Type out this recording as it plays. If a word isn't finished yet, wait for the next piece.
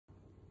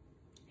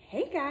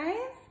guys.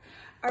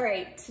 All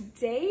right,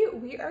 today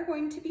we are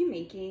going to be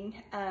making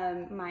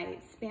my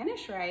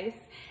Spanish rice,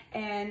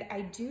 and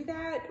I do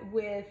that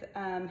with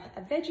a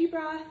veggie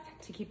broth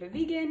to keep it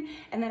vegan,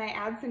 and then I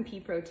add some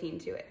pea protein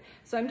to it.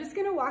 So I'm just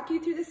gonna walk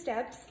you through the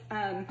steps.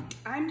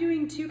 I'm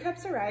doing 2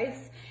 cups of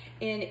rice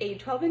in a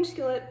 12-inch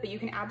skillet, but you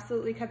can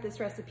absolutely cut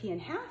this recipe in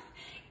half.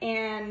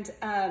 And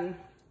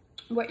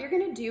what you're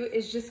gonna do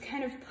is just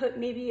kind of put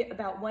maybe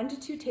about 1 to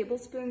 2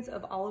 tablespoons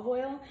of olive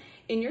oil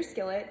in your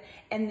skillet,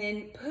 and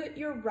then put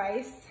your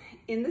rice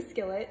in the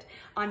skillet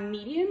on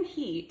medium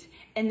heat,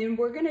 and then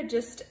we're gonna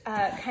just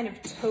kind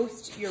of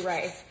toast your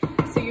rice.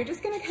 So you're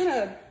just gonna kind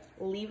of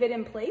leave it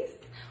in place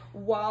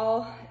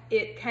while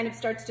it kind of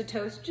starts to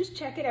toast. Just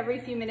check it every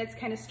few minutes,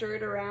 kind of stir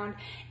it around,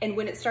 and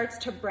when it starts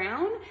to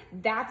brown,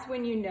 that's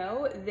when you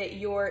know that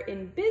you're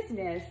in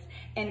business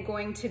and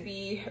going to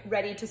be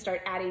ready to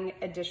start adding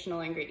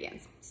additional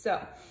ingredients.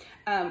 So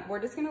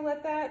we're just gonna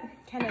let that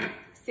kind of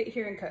sit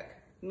here and cook,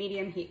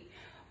 medium heat.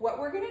 What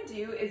we're gonna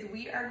do is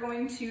we are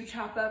going to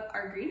chop up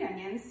our green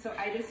onions. So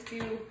I just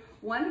do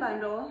 1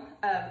 bundle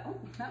of, oh,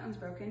 that one's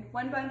broken,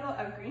 1 bundle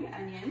of green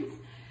onions.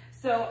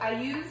 So I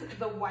use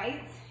the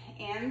whites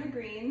and the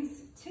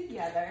greens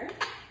together.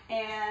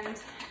 And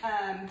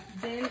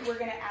then we're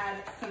gonna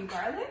add some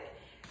garlic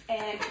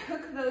and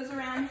cook those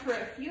around for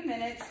a few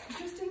minutes,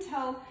 just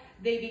until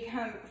they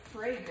become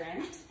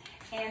fragrant.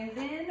 And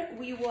then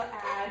we will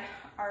add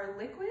our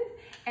liquid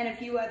and a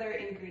few other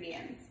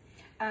ingredients.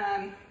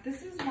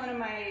 This is one of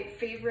my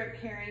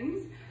favorite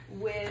pairings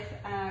with,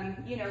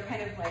 you know,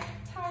 kind of like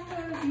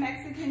tacos,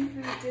 Mexican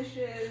food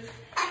dishes.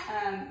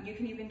 You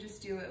can even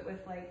just do it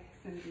with like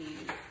some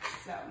beans.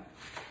 So,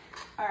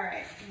 all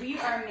right, we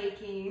are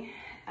making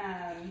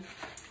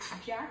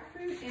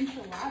jackfruit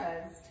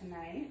enchiladas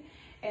tonight.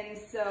 And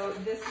so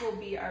this will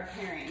be our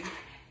pairing.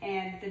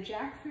 And the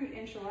jackfruit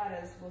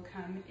enchiladas will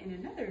come in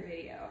another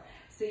video.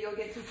 So you'll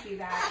get to see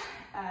that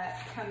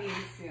coming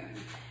soon.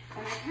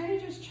 And I kind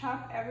of just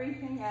chop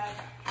everything up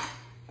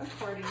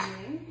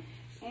accordingly.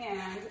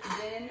 And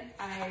then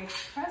I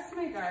press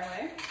my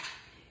garlic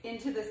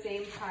into the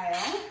same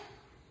pile,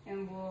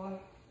 and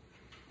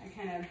I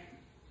kind of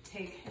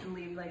take and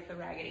leave like the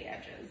raggedy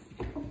edges.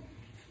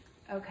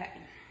 Okay.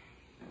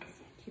 Let's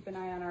keep an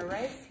eye on our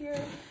rice here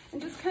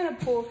and just kind of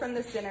pull from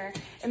the center.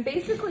 And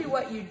basically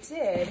what you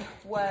did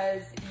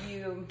was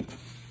you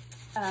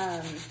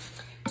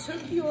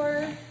took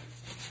your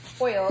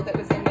oil that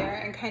was in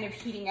there and kind of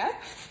heating up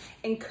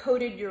and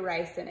coated your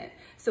rice in it.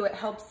 So it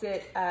helps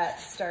it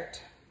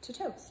start to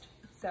toast.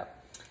 So,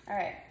 all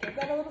right, give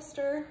that a little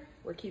stir.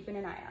 We're keeping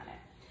an eye on it.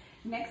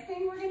 Next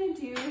thing we're gonna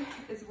do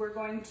is we're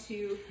going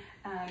to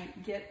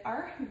get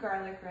our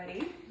garlic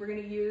ready. We're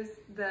gonna use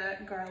the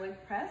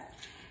garlic press,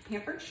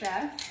 Pampered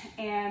Chef,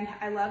 and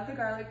I love the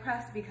garlic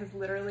press because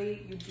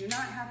literally you do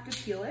not have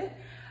to peel it.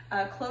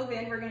 Clove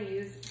in, we're gonna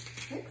use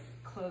 6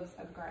 cloves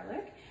of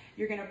garlic.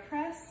 You're gonna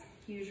press,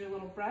 use your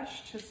little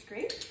brush to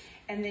scrape,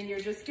 and then you're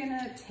just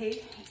gonna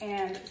take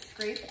and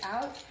scrape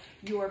out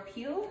your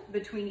peel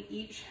between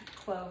each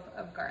clove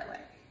of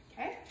garlic,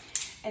 okay?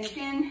 And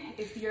again,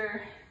 if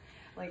you're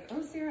like,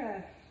 oh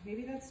Sarah,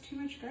 maybe that's too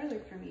much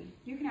garlic for me,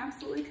 you can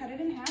absolutely cut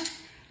it in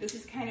half. This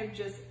is kind of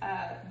just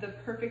the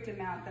perfect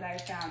amount that I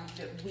found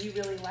that we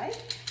really like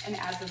and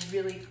adds a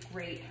really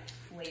great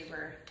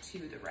flavor to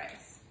the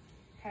rice,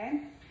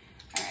 okay?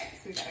 All right,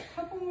 so we got a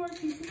couple more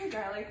pieces of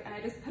garlic, and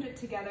I just put it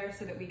together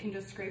so that we can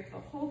just scrape the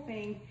whole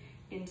thing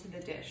into the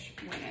dish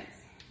when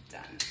it's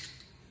done.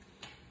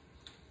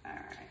 All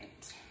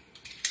right.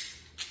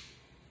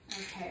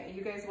 Okay,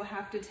 you guys will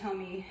have to tell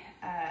me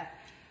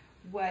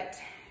what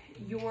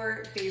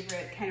your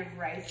favorite kind of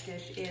rice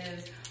dish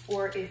is,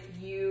 or if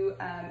you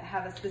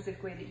have a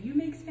specific way that you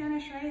make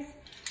Spanish rice,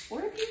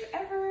 or if you've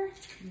ever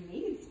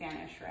made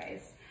Spanish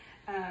rice.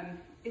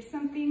 It's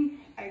something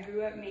I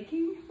grew up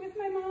making with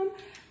my mom,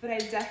 but I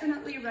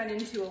definitely run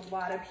into a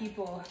lot of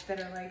people that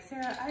are like,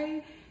 Sarah,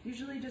 I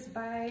usually just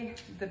buy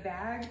the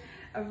bag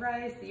of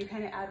rice that you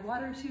kind of add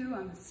water to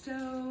on the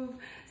stove.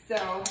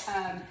 So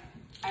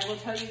I will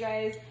tell you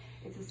guys,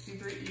 it's a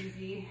super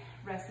easy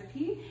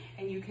recipe,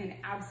 and you can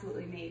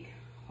absolutely make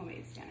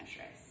homemade Spanish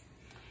rice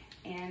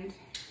and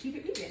keep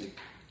it vegan.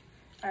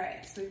 All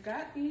right, so we've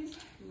got these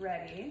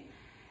ready.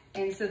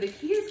 And so the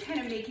key is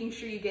kind of making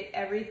sure you get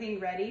everything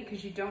ready,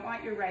 because you don't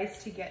want your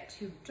rice to get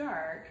too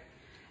dark.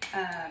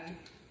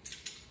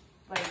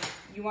 Like,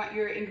 you want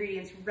your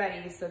ingredients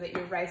ready so that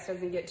your rice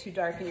doesn't get too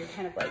dark and you're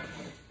kind of like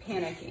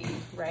panicking,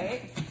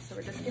 right? So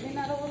we're just giving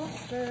that a little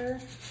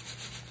stir,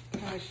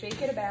 kind of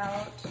shake it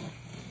about.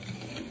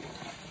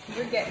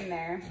 You're getting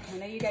there. I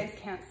know you guys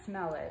can't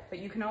smell it, but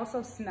you can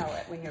also smell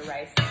it when your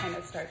rice kind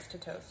of starts to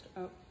toast.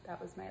 Oh,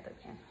 that was my other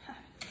pan.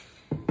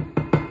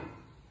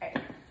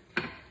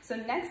 So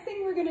next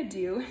thing we're gonna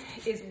do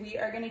is we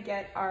are gonna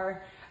get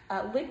our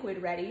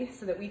liquid ready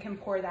so that we can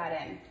pour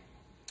that in.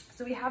 So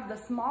So we have the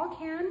small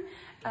can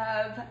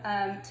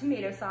of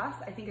tomato sauce,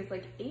 I think it's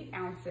like 8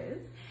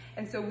 ounces.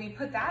 And so we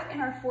put that in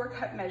our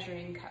 4-cup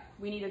measuring cup.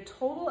 We need a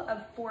total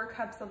of 4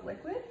 cups of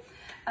liquid.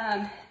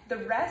 The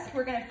rest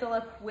we're gonna fill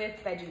up with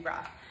veggie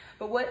broth.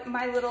 But what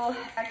my little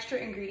extra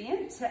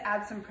ingredient to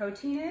add some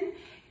protein in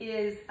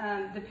is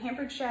the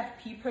Pampered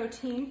Chef pea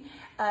protein.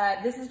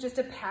 This is just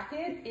a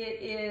packet.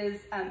 It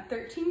is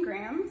 13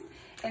 grams.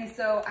 And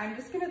so I'm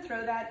just gonna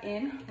throw that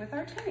in with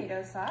our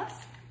tomato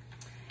sauce.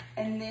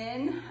 And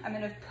then I'm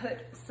gonna put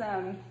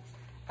some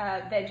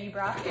veggie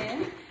broth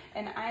in.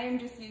 And I am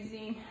just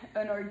using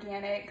an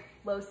organic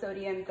low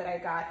sodium that I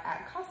got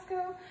at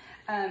Costco.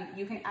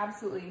 You can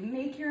absolutely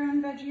make your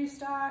own veggie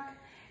stock.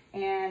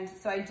 And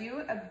so I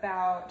do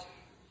about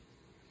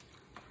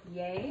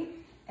yay,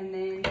 and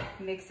then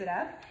mix it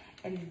up,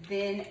 and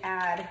then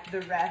add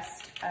the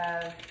rest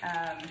of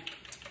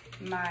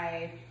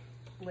my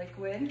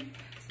liquid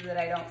so that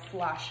I don't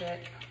slosh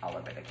it all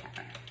over the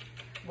counter.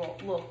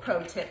 Little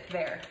pro tip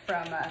there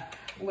from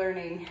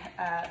learning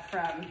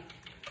from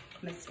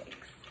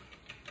mistakes.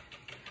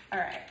 All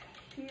right,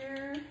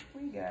 here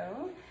we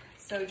go.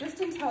 So just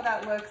until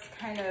that looks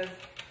kind of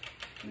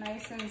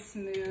nice and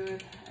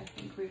smooth, I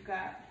think we've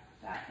got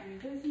that in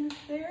business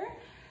there.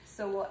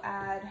 So we'll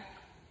add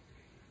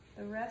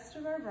the rest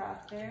of our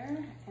broth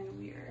there, and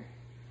we're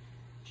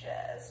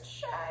just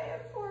shy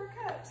of 4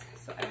 cups.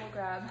 So I will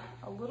grab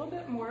a little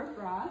bit more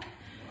broth,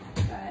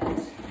 but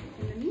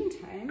in the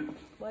meantime,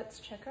 let's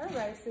check our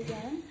rice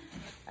again.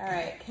 All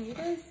right, can you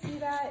guys see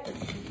that?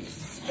 It's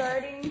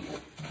starting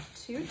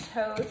to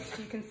toast.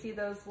 You can see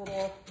those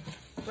little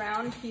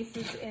brown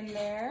pieces in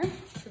there.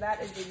 So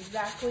that is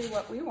exactly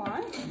what we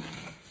want.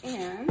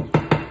 And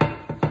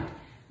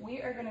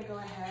we are gonna go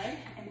ahead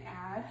and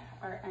add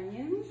our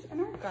onions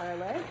and our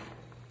garlic.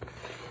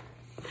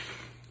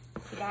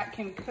 So that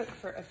can cook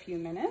for a few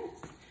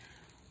minutes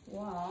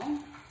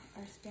while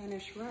our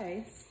Spanish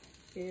rice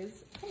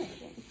is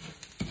finishing.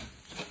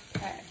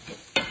 Okay.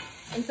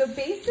 And so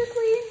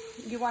basically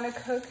you wanna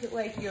cook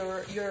like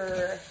your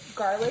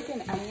garlic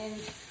and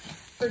onions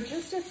for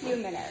just a few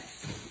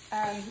minutes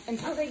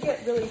until they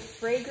get really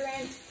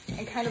fragrant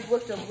and kind of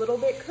looked a little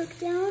bit cooked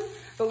down,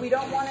 but we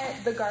don't want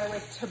the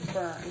garlic to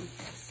burn.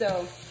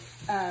 So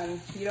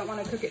you don't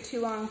want to cook it too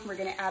long. We're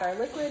going to add our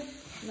liquid,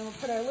 and then we'll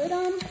put our lid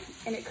on,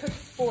 and it cooks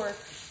for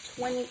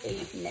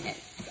 28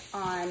 minutes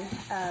on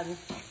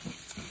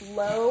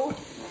low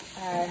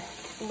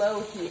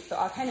heat. So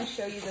I'll kind of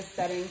show you the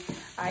setting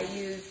I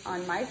use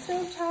on my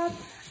stovetop.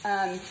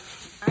 I'm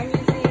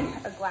using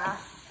a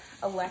glass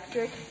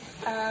electric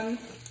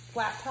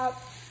flat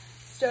top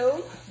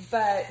stove,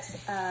 but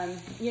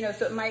you know,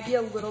 so it might be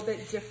a little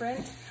bit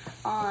different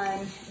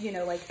on, you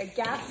know, like a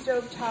gas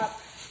stove top.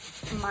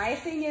 My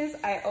thing is,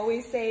 I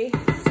always say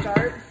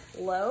start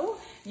low.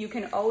 You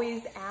can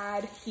always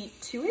add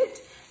heat to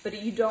it,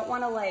 but you don't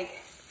want to like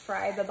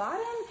fry the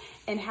bottom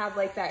and have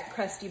like that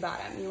crusty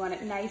bottom. You want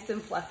it nice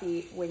and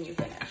fluffy when you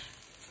finish.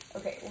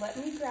 Okay, let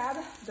me grab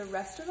the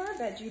rest of our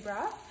veggie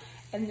broth,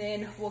 and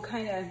then we'll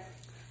kind of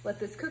let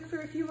this cook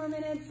for a few more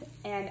minutes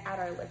and add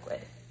our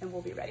liquid, and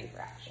we'll be ready for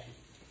action.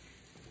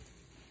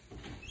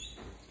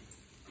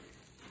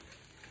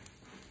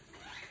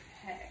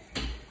 Okay.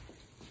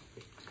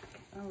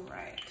 All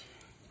right.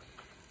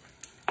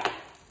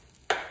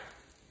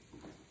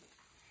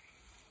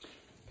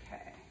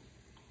 Okay.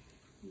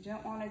 You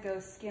don't want to go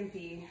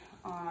skimpy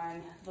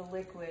on the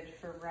liquid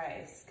for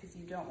rice because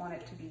you don't want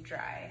it to be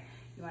dry.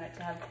 You want it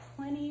to have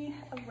plenty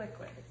of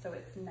liquid so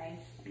it's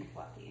nice and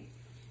fluffy.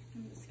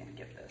 I'm just going to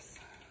give this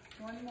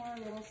one more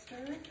little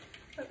stir,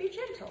 but be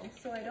gentle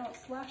so I don't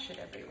slosh it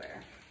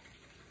everywhere.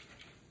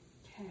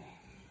 Okay.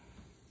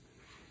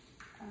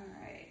 All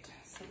right,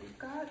 so we've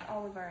got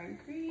all of our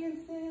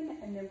ingredients in,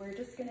 and then we're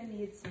just gonna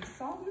need some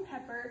salt and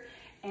pepper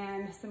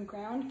and some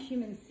ground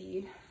cumin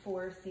seed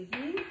for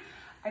seasoning.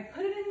 I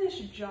put it in this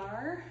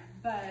jar,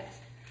 but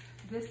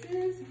this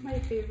is my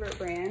favorite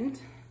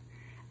brand.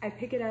 I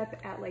pick it up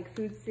at like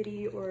Food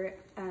City or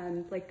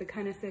like the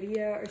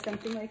Canaceria or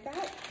something like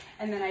that.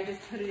 And then I just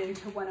put it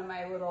into one of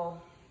my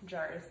little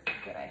jars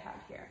that I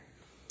have here.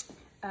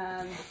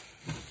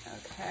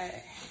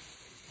 Okay,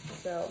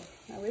 so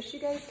I wish you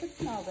guys could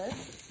smell this.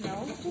 It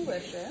smells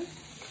delicious.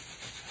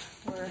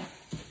 We're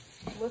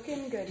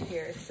looking good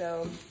here.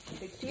 So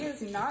the key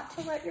is not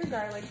to let your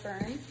garlic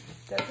burn.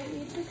 Doesn't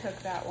need to cook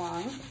that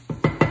long.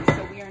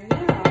 So we are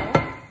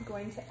now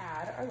going to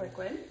add our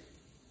liquid.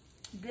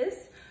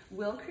 This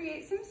will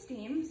create some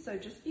steam, so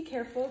just be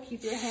careful,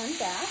 keep your hand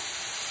back.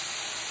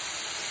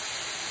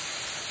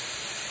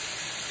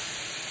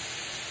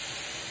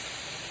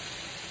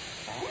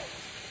 Okay,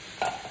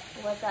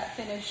 we'll let that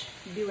finish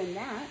doing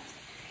that.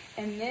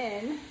 And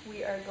then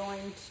we are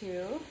going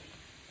to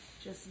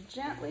just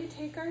gently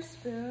take our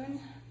spoon,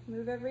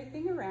 move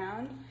everything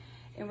around,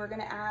 and we're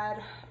gonna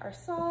add our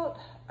salt,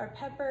 our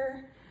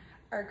pepper,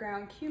 our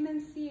ground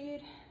cumin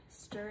seed,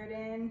 stir it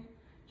in,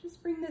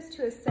 just bring this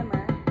to a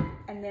simmer,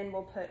 and then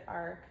we'll put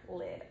our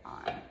lid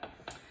on.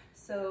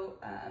 So So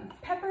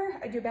pepper,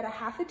 I do about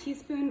 1/2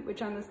 teaspoon,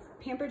 which on this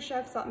Pampered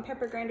Chef salt and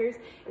pepper grinders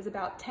is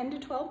about 10 to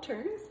 12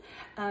 turns.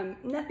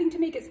 Nothing to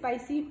make it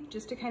spicy,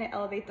 just to kind of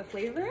elevate the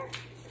flavor.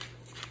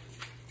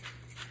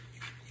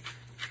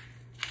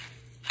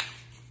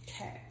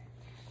 Okay,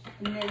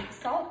 and then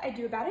salt, I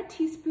do about 1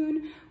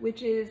 teaspoon,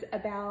 which is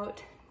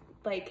about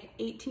like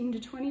 18 to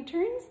 20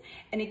 turns.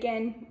 And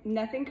again,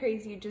 nothing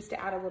crazy, just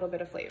to add a little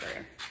bit of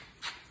flavor.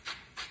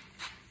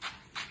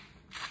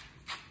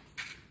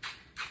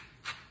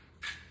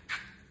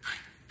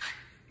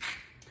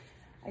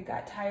 I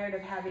got tired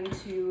of having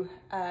to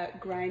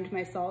grind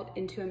my salt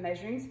into a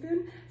measuring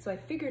spoon, so I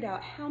figured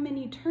out how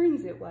many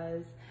turns it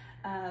was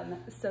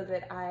so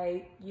that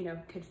I,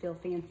 could feel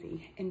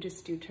fancy and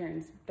just do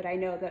turns. But I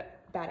know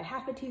that about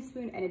 1/2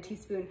 teaspoon and 1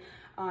 teaspoon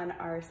on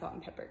our salt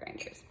and pepper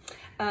grinders.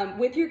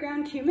 With your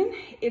ground cumin,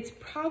 it's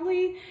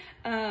probably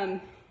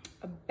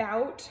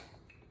about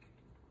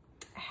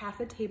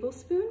 1/2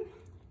 tablespoon.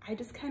 I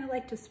just kind of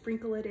like to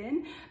sprinkle it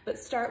in, but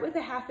start with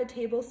 1/2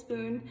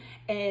 tablespoon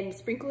and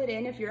sprinkle it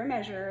in if you're a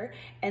measurer.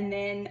 And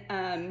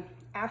then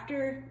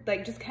after,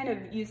 just kind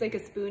of use like a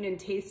spoon and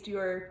taste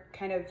your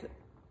kind of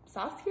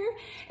sauce here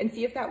and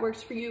see if that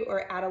works for you,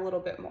 or add a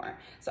little bit more.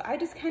 So I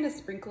just kind of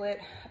sprinkle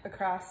it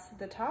across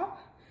the top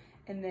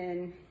and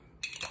then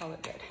call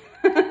it good.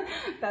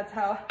 That's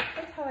how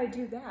I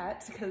do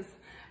that, because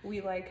we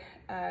like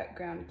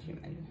ground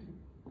cumin.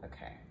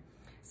 Okay.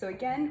 So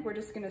again, we're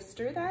just gonna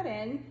stir that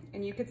in,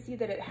 and you could see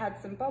that it had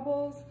some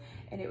bubbles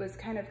and it was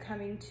kind of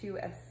coming to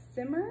a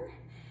simmer.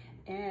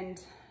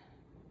 And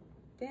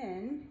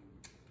then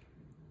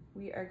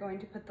we are going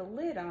to put the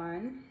lid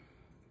on,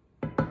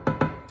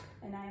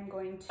 and I'm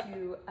going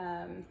to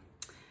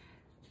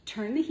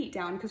turn the heat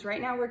down, because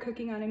right now we're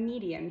cooking on a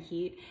medium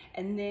heat,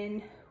 and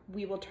then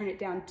we will turn it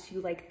down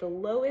to like the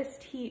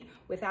lowest heat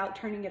without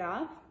turning it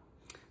off.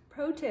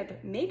 Pro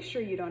tip, make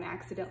sure you don't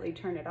accidentally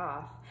turn it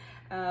off.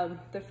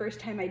 The first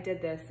time I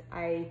did this,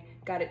 I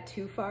got it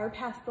too far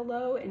past the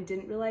low and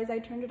didn't realize I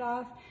turned it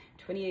off.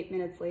 28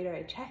 minutes later,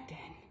 I checked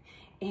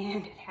in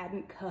and it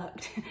hadn't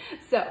cooked.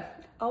 So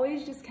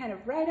always just kind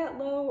of right at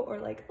low, or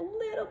like a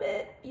little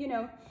bit,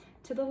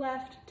 to the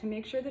left to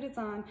make sure that it's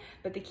on.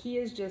 But the key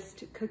is just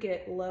to cook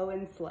it low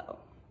and slow.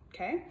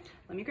 Okay,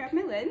 let me grab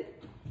my lid.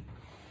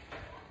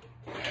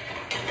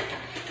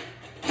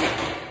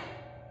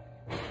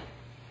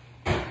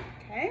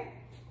 Okay.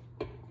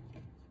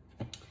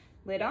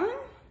 Lid on,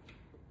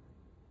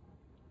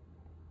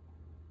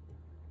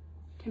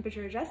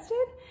 temperature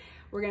adjusted.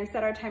 We're gonna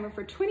set our timer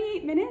for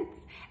 28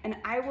 minutes, and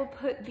I will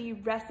put the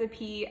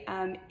recipe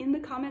in the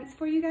comments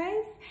for you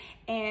guys.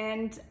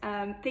 And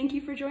thank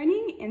you for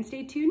joining, and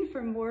stay tuned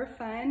for more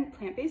fun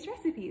plant-based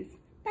recipes.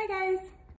 Bye guys.